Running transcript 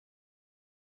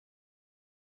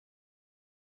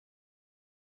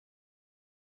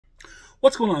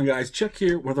What's going on, guys? Chuck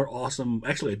here with another awesome,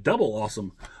 actually a double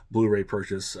awesome Blu-ray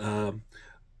purchase. A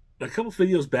couple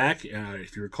videos back,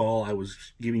 if you recall, I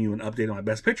was giving you an update on my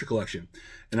Best Picture collection,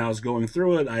 and I was going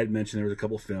through it. I had mentioned there was a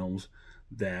couple films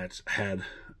that had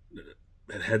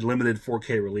limited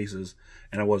 4K releases,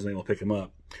 and I wasn't able to pick them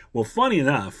up. Well, funny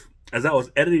enough, as I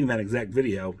was editing that exact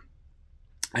video,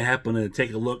 I happened to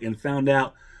take a look and found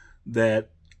out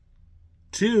that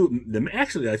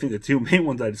actually, I think the two main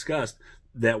ones I discussed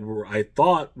that I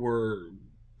thought were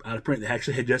out of print, that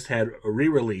actually had just had a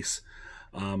re-release,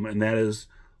 and that is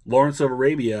Lawrence of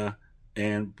Arabia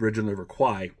and Bridge on the River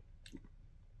Kwai.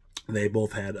 They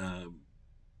both had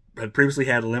previously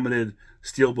had limited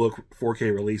steelbook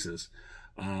 4K releases,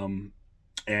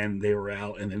 and they were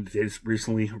out, and then they just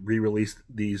recently re-released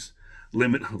these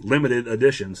limited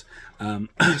editions.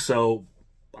 So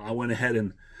I went ahead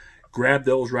and grabbed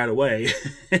those right away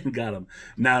and got them.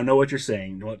 Now I know what you're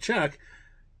saying. Well, Chuck,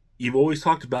 you've always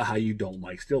talked about how you don't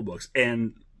like steelbooks,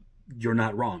 and you're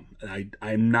not wrong.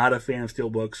 I'm not a fan of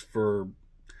steelbooks for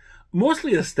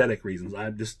mostly aesthetic reasons. I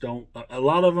just don't. A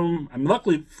lot of them.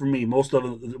 Luckily for me, most of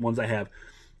the ones I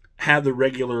have the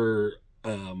regular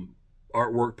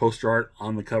artwork, poster art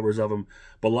on the covers of them,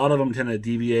 but a lot of them tend to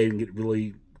deviate and get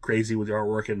really crazy with the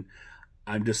artwork, and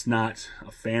I'm just not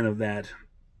a fan of that.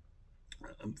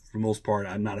 For the most part,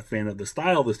 I'm not a fan of the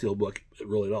style of the steelbook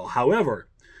really at all. However,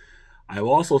 I've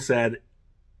also said,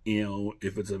 you know,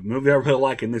 if it's a movie I really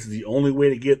like and this is the only way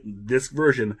to get this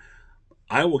version,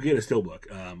 I will get a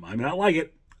steelbook. I may not like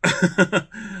it,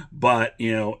 but,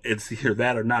 you know, it's either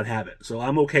that or not have it. So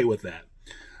I'm okay with that.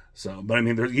 So, but I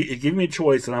mean, it gave me a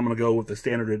choice, and I'm going to go with the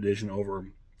standard edition over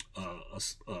a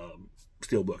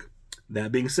steelbook.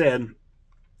 That being said,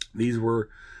 these were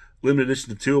limited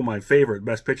editions of two of my favorite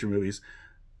Best Picture movies.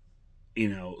 You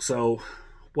know, so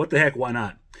what the heck, why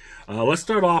not? Let's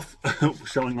start off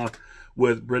showing off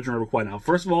with Bridge on River Kwai. Now,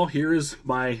 first of all, here is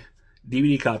my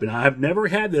DVD copy. Now, I've never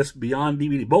had this beyond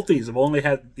DVD. Both these have only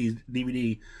had these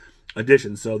DVD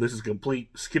editions, so this is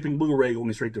complete skipping Blu-ray,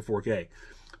 going straight to 4K.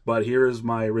 But here is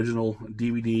my original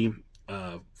DVD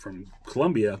from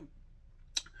Columbia,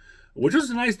 which was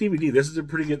a nice DVD. This is a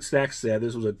pretty good stack set.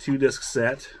 This was a 2-disc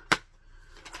set.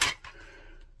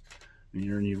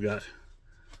 And you've got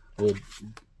a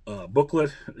little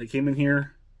booklet that came in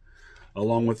here,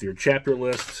 along with your chapter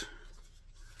list,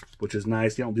 which is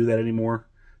nice. You don't do that anymore.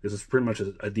 This is pretty much a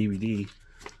DVD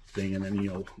thing, and then, you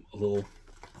know, a little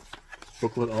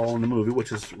booklet all in the movie,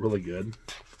 which is really good.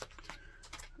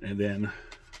 And then,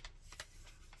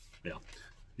 yeah,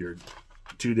 your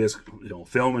 2-disc, you know,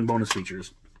 film and bonus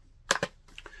features.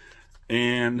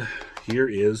 And here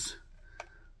is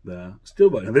the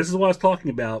steelbook. And this is what I was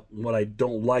talking about. What I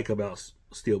don't like about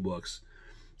steelbooks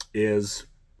is,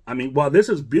 I mean, while this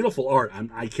is beautiful art,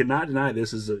 I cannot deny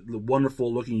this is a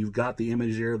wonderful looking. You've got the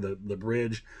image there, the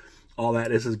bridge, all that.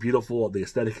 This is beautiful. The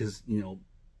aesthetic is, you know,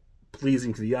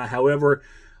 pleasing to the eye. However,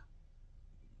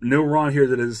 nowhere on here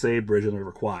that doesn't say Bridge on the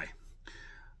River Kwai.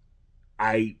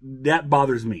 That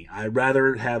bothers me. I'd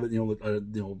rather have it, you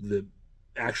know, the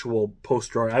actual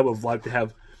poster art. I would like to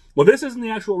have. Well, this isn't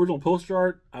the actual original poster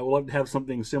art. I would like to have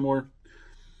something similar.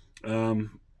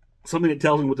 Something that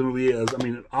tells me what the movie is. I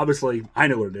mean, obviously, I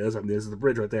know what it is. I mean, this is the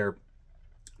bridge right there.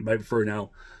 But I prefer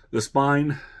now. The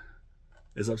spine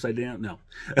is upside down. No.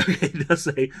 Okay, it does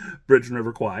say Bridge on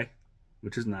River Kwai,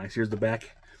 which is nice. Here's the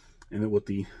back, and then with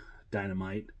the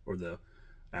dynamite, or the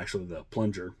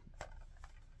plunger.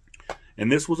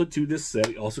 And this was a 2-disc set.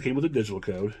 It also came with a digital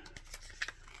code.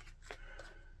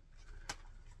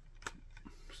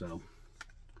 So,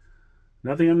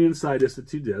 nothing on the inside, just a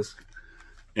 2-disc.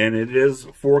 And it is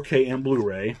 4K and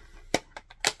Blu-ray.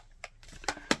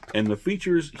 And the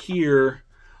features here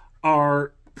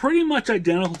are pretty much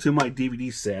identical to my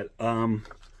DVD set.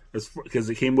 Because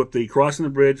it came with the Crossing the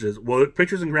Bridge, well,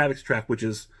 pictures and graphics track, which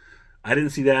is, I didn't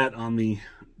see that on the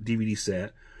DVD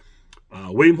set.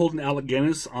 William Holden and Alec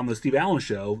Guinness on the Steve Allen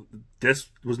Show. This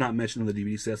was not mentioned on the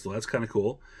DVD set, so that's kind of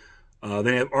cool.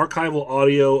 They have archival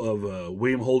audio of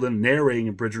William Holden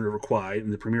narrating Bridge on River Kwai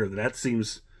in the premiere. That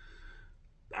seems,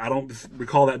 I don't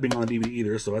recall that being on the DVD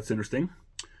either, so that's interesting.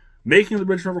 Making of the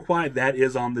Bridge on River Kwai, that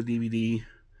is on the DVD.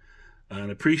 An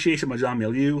Appreciation by John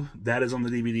Milieu, that is on the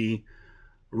DVD.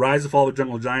 Rise and Fall of the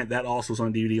Jungle Giant, that also is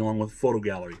on DVD along with Photo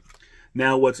Gallery.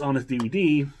 Now, what's on this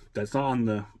DVD that's not on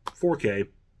the 4K,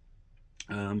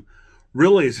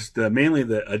 really is just mainly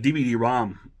a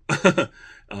DVD-ROM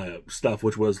stuff,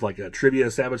 which was like a trivia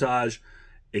sabotage,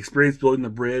 experience building the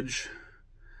bridge.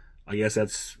 I guess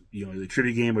that's, you know, the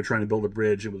trivia game. We're trying to build a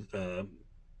bridge. It was,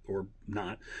 or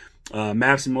not.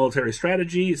 Maps and military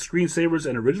strategy, screensavers,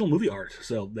 and original movie art.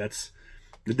 So that's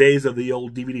the days of the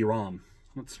old DVD-ROM.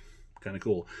 That's kind of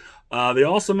cool. They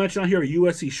also mention on here a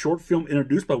USC short film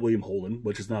introduced by William Holden,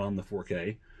 which is not on the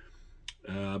 4K.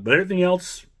 But everything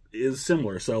else is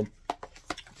similar, so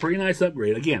pretty nice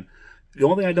upgrade. Again, the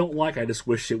only thing I don't like, I just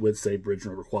wish it would say Bridge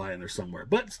and River Kwai in there somewhere.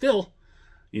 But still,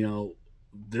 you know,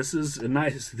 this is a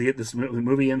nice to get this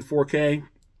movie in 4K.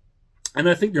 And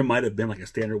I think there might have been like a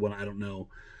standard one. I don't know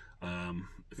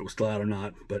if it was still out or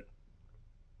not. But,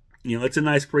 you know, it's a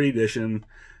nice, pretty edition.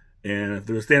 And if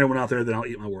there's a standard one out there, then I'll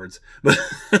eat my words. But,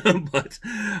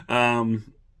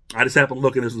 I just happened to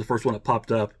look, and this was the first one that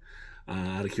popped up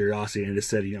out of curiosity. And it just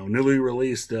said, you know, newly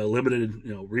released, limited,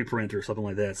 you know, reprint or something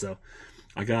like that. So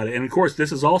I got it. And, of course,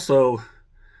 this is also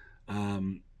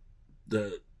both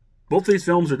of these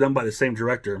films are done by the same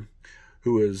director,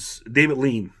 who is David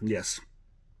Lean, yes,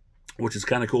 which is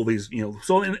kind of cool. These, you know,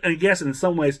 so and I guess in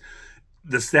some ways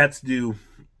the stats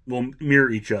will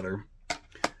mirror each other,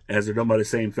 as they're done by the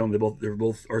same film. They're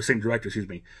both or same director, excuse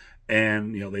me,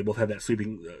 and you know they both have that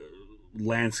sweeping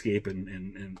landscape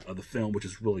and of the film, which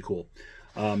is really cool.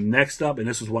 Next up, and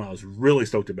this is one I was really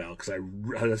stoked about because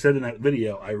as I said in that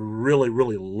video, I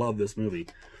really love this movie,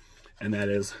 and that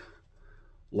is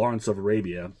Lawrence of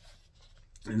Arabia.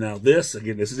 And now this,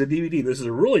 again, this is a DVD. This is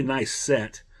a really nice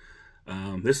set.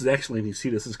 This is actually, if you see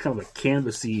this, is kind of a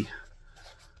canvasy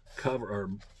cover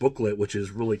or booklet, which is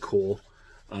really cool.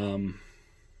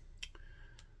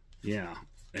 Yeah,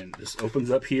 and this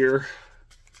opens up here.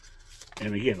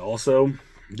 And again, also,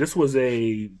 this was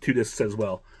a 2-disc set as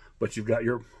well. But you've got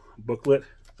your booklet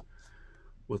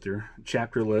with your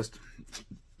chapter list.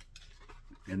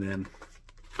 And then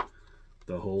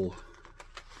the whole,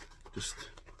 just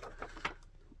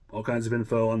all kinds of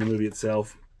info on the movie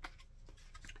itself.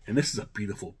 And this is a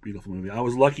beautiful, beautiful movie. I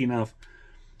was lucky enough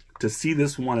to see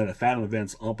this one at a Fathom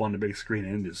Events up on the big screen,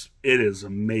 and it is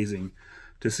amazing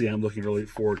to see. I'm looking really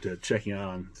forward to checking out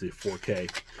on the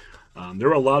 4K. There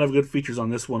were a lot of good features on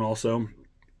this one also,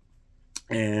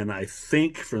 and I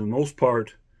think for the most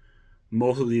part,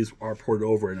 most of these are ported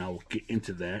over, and I will get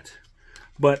into that.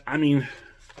 But I mean,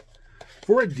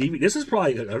 for a DVD, this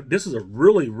is a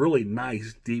really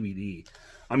nice DVD.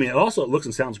 I mean, it looks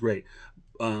and sounds great.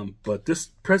 But this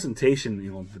presentation,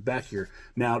 you know, the back here,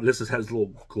 now this has a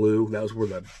little glue. That was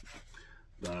where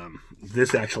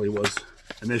this actually was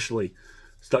initially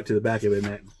stuck to the back of it, and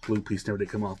that glue piece never did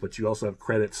come off. But you also have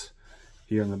credits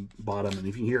here on the bottom, and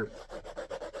if you hear,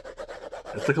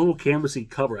 it's like a little canvasy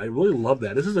cover. I really love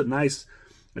that. This is a nice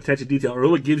attention to detail. It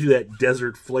really gives you that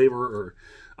desert flavor or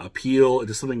appeal. It's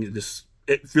just something that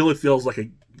it really feels like a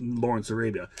Lawrence of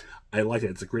Arabia. I like it.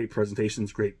 It's a great presentation.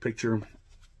 It's a great picture.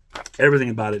 Everything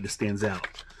about it just stands out.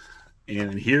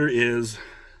 And here is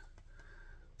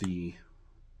the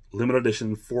limited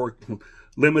edition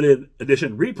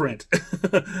reprint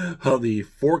of the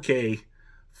 4K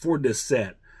 4-disc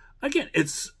set. Again,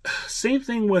 it's same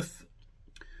thing with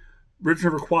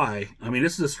River Kwai. I mean,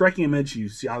 this is a striking image. You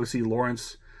see, obviously,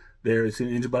 Lawrence there is an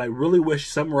image, but I really wish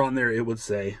somewhere on there it would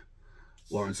say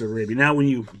Lawrence of Arabia. Now, when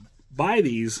you buy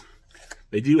these,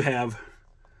 they do have,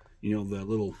 you know, the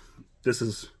little, this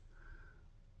is,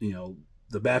 you know,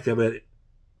 the back of it.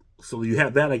 So you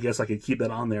have that. I guess I could keep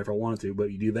that on there if I wanted to,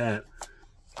 but you do that,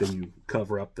 then you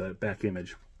cover up the back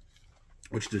image,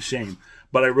 which is a shame.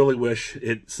 But I really wish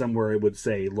it somewhere it would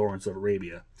say Lawrence of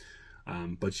Arabia.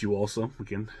 But you also,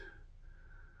 again,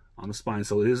 on the spine,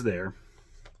 so it is there.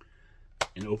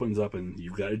 And opens up, and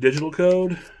you've got a digital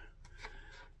code.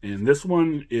 And this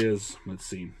one is, let's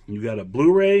see, you got a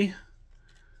Blu-ray.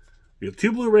 You have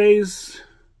 2 Blu-rays,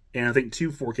 and I think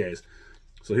 2 4Ks.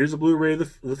 So here's a Blu-ray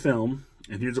of the film,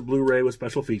 and here's a Blu-ray with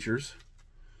special features.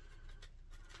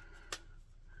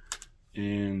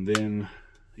 And then,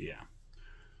 yeah.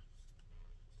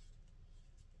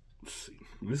 Let's see.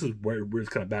 This is where it's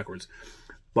kind of backwards.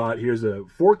 But here's a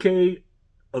 4K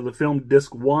of the film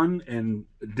disc 1 and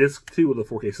disc 2 of the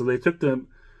 4K. So they took the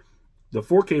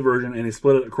 4K version and they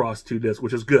split it across 2 discs,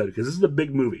 which is good because this is a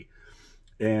big movie.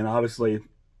 And obviously,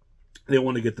 they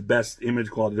want to get the best image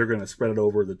quality. They're going to spread it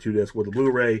over the 2 discs. Where the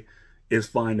Blu-ray is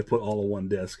fine to put all in 1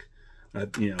 disc.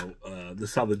 You know, this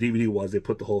is how the DVD was. They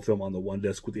put the whole film on the 1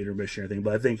 disc with the intermission and everything.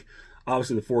 But I think,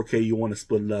 obviously, the 4K, you want to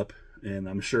split it up. And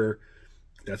I'm sure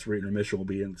that's where intermission will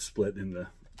be split to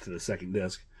the 2nd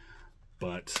disc.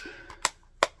 But,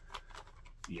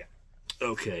 yeah.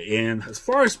 Okay, and as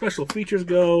far as special features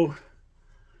go,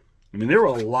 I mean, there were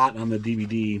a lot on the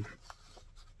DVD.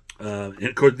 And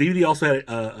of course, DVD also had,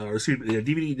 the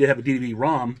DVD did have a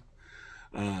DVD-ROM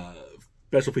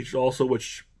special features also,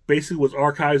 which basically was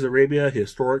Archives of Arabia,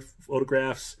 historic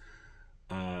photographs,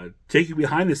 Take You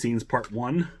Behind the Scenes, Part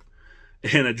 1,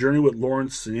 and A Journey with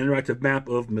Lawrence, an interactive map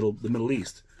of the Middle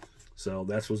East. So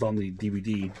that's what's on the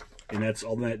DVD, and that's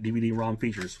all that DVD-ROM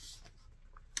features.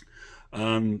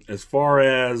 As far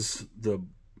as the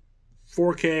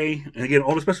 4K, and again,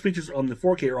 all the special features on the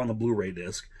 4K are on the Blu-ray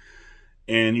disc.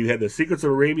 And you have the Secrets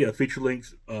of Arabia, a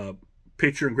feature-length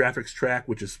picture and graphics track,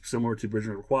 which is similar to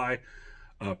River Kwai.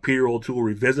 Peter O'Toole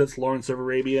revisits Lawrence of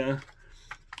Arabia.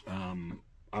 I'm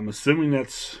assuming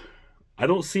that's... I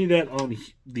don't see that on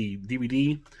the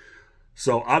DVD.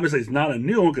 So obviously it's not a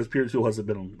new one because Peter O'Toole hasn't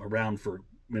been around for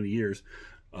many years.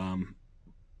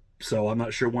 So I'm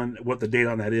not sure what the date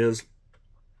on that is.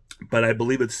 But I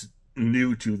believe it's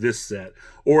new to this set.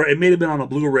 Or it may have been on a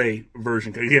Blu-ray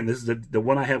version. Again, this is the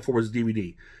one I have for was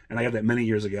DVD. And I got that many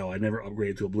years ago. I never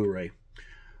upgraded to a Blu-ray.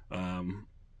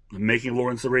 Making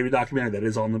Lawrence of Arabia documentary, that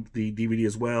is on the DVD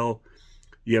as well.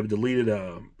 You have deleted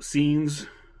scenes.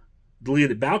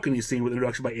 Deleted balcony scene with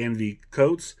introduction by Andy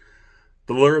Coates.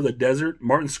 The Lure of the Desert,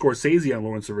 Martin Scorsese on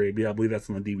Lawrence of Arabia. I believe that's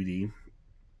on the DVD.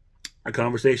 A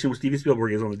Conversation with Steven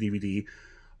Spielberg is on the DVD.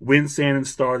 Wind, Sand, and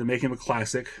Star, the making of a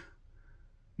classic.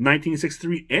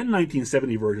 1963 and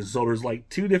 1970 versions. So there's like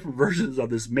two different versions of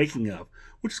this making of,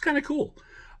 which is kind of cool.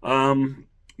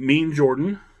 Mean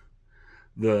Jordan.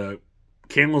 The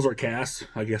Camels are cast.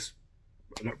 I guess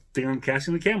they're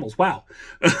casting the camels. Wow.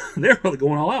 They're really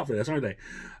going all out for this, aren't they?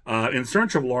 In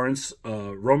Search of Lawrence,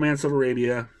 Romance of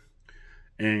Arabia,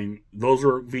 and those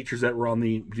are features that were on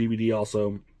the DVD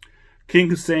also. King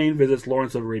Hussein visits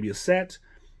Lawrence of Arabia set.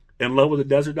 In Love with the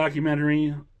Desert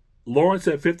documentary. Lawrence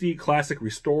at 50 classic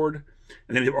restored.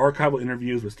 And then they have archival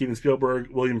interviews with Steven Spielberg,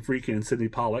 William Friedkin, and Sidney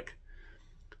Pollack.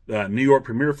 New York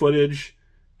premiere footage.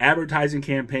 Advertising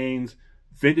campaigns.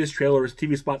 Vintage trailers,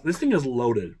 TV spots. This thing is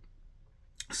loaded.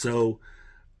 So,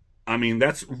 I mean,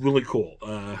 that's really cool.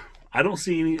 I don't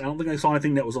think I saw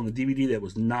anything that was on the DVD that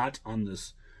was not on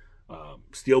this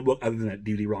Steelbook, other than that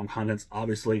DVD-ROM contents,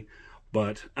 obviously.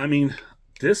 But, I mean,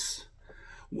 this,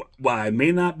 while I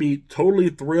may not be totally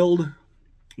thrilled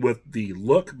with the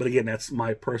look, but again, that's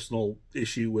my personal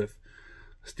issue with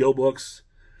Steelbooks.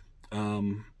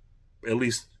 At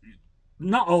least,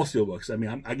 not all Steelbooks. I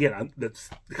mean, that's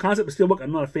the concept of Steelbook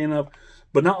I'm not a fan of,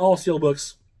 but not all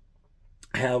Steelbooks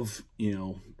have,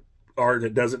 art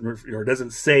that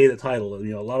doesn't say the title.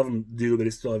 A lot of them do, but they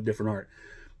still have different art.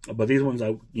 But these ones,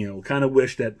 I kind of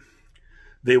wish that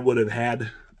they would have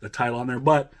had the title on there.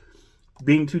 But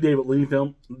being two David Lean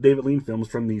films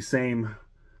from the same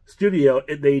studio,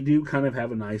 they do kind of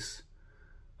have a nice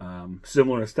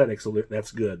similar aesthetic, so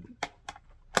that's good.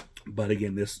 But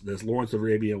again, this Lawrence of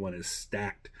Arabia one is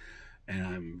stacked, and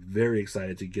I'm very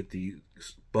excited to get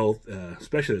both,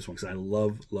 especially this one, because I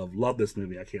love this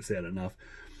movie. I can't say that enough.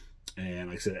 And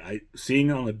like I said, seeing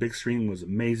it on the big screen was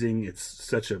amazing. It's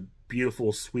such a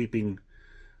beautiful, sweeping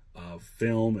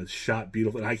film. It's shot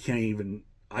beautiful, and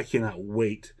I cannot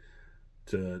wait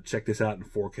to check this out in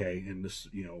 4K. And this,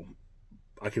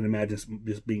 I can imagine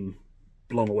just being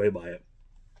blown away by it.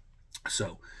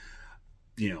 So,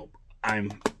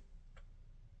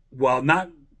 while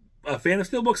not a fan of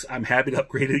Steelbooks, I'm happy to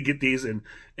upgrade it and get these and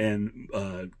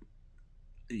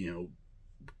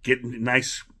get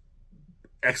nice,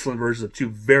 excellent versions of two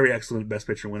very excellent Best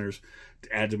Picture winners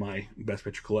to add to my Best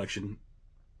Picture collection.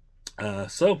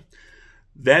 So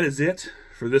that is it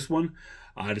for this one.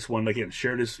 I just wanted to, again,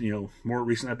 share this, more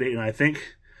recent update, and I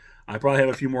think I probably have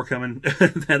a few more coming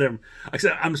that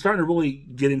I'm starting to really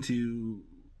get into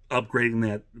upgrading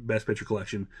that Best Picture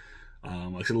collection.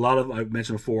 Like I said, I've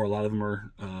mentioned before, a lot of them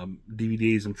are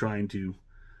DVDs. I'm trying to,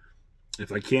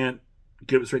 if I can't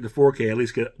get it straight to 4K, at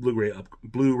least get Blu-ray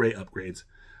upgrades.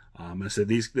 I said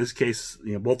this case,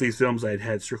 both these films I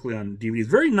had strictly on DVDs.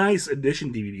 Very nice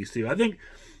edition DVDs too. I think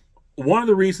one of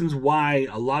the reasons why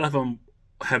a lot of them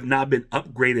have not been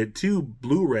upgraded to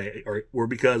Blu-ray were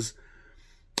because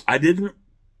I didn't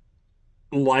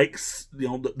like,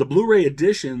 the Blu-ray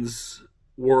editions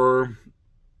were,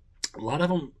 a lot of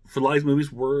them for a lot of these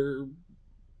movies were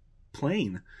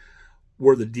plain.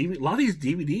 Where a lot of these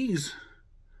DVDs,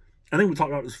 I think we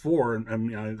talked about this before, and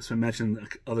I mentioned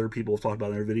other people have talked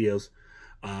about it in their videos,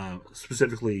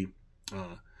 specifically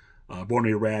Born to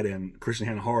be Rad and Christian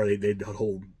Hannah Horror. They did a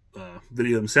whole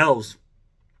video themselves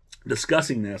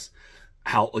discussing this,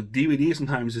 how DVDs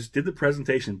sometimes just did the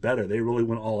presentation better. They really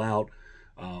went all out.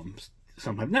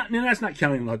 Sometimes, that's not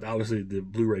counting obviously the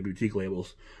Blu-ray boutique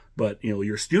labels, but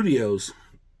your studios,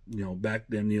 back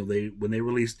then, when they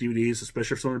released DVDs,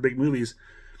 especially for some of the big movies,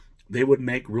 they would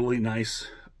make really nice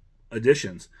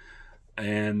editions.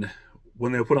 And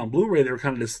when they were put on Blu-ray, they were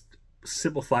kind of just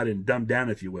simplified and dumbed down,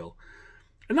 if you will.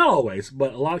 And not always,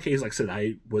 but a lot of cases, like I said,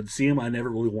 I would see them. I never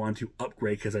really wanted to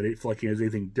upgrade because I didn't feel like there was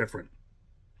anything different,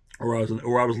 or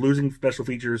I was losing special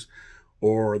features,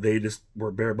 or they just were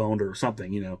bare boned or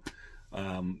something,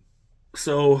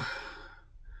 So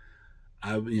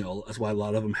that's why a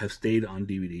lot of them have stayed on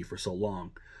DVD for so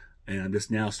long, and I'm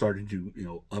just now starting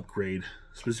to upgrade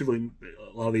specifically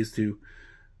a lot of these to.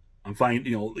 I'm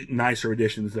finding nicer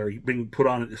editions that are being put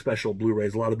on special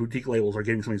Blu-rays. A lot of boutique labels are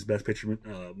getting some of these Best Picture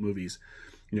movies.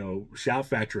 Shout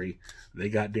Factory, they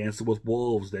got Dancing with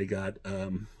Wolves, they got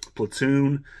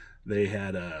Platoon, they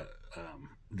had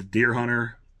The Deer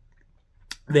Hunter,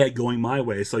 they had Going My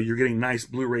Way. So you're getting nice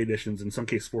Blu-ray editions, in some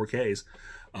cases 4Ks.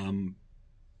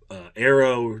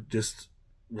 Arrow, just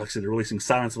like I said, they're releasing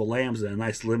Silence of the Lambs in a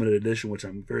nice limited edition, which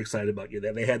I'm very excited about.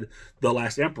 They had The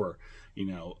Last Emperor,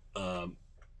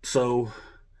 so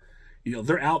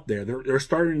they're out there. They're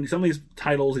starting some of these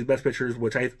titles, these Best Pictures,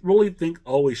 which I really think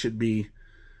always should be,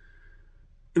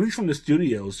 at least from the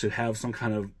studios, should have some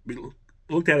kind of, be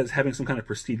looked at as having some kind of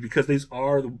prestige, because these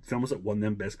are the films that won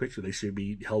them Best Picture. They should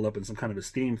be held up in some kind of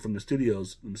esteem from the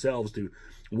studios themselves to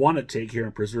want to take care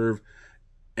and preserve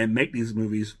and make these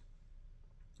movies,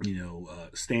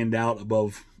 stand out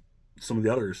above some of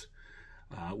the others.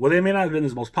 Well, they may not have been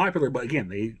as most popular, but again,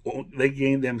 they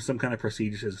gained them some kind of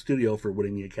prestige as a studio for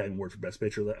winning the Academy Award for Best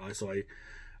Picture. So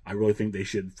I really think they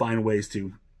should find ways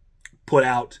to put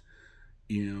out,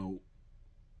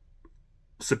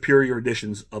 superior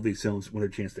editions of these films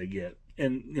whenever chance they get.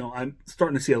 And I'm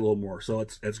starting to see it a little more, so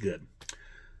that's good.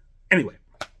 Anyway,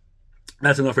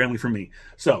 that's enough rambling from me.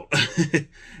 So,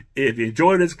 if you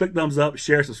enjoyed this, click thumbs up,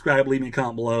 share, subscribe, leave me a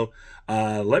comment below.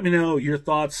 Let me know your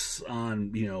thoughts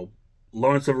on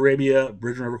Lawrence of Arabia,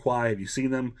 Bridge on River Kwai. Have you seen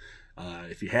them?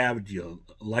 If you have, do you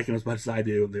like them as much as I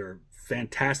do? They're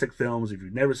fantastic films. If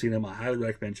you've never seen them, I highly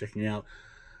recommend checking out.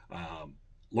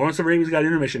 Lawrence of Arabia's got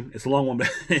intermission. It's a long one, but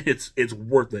it's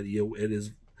worth it.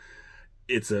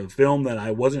 It's a film that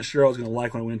I wasn't sure I was going to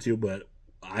like when I went into, but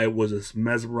I was as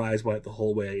mesmerized by it the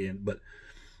whole way in. But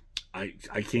I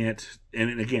can't.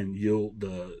 And again,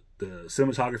 the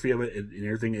cinematography of it and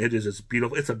everything, it is just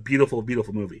beautiful. It's a beautiful,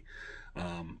 beautiful movie.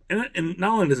 And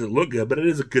not only does it look good, but it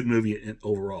is a good movie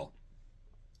overall.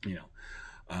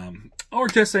 Or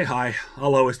just say hi.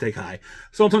 I'll always take hi.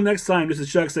 So until next time, this is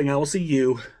Chuck saying I will see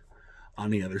you on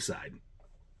the other side.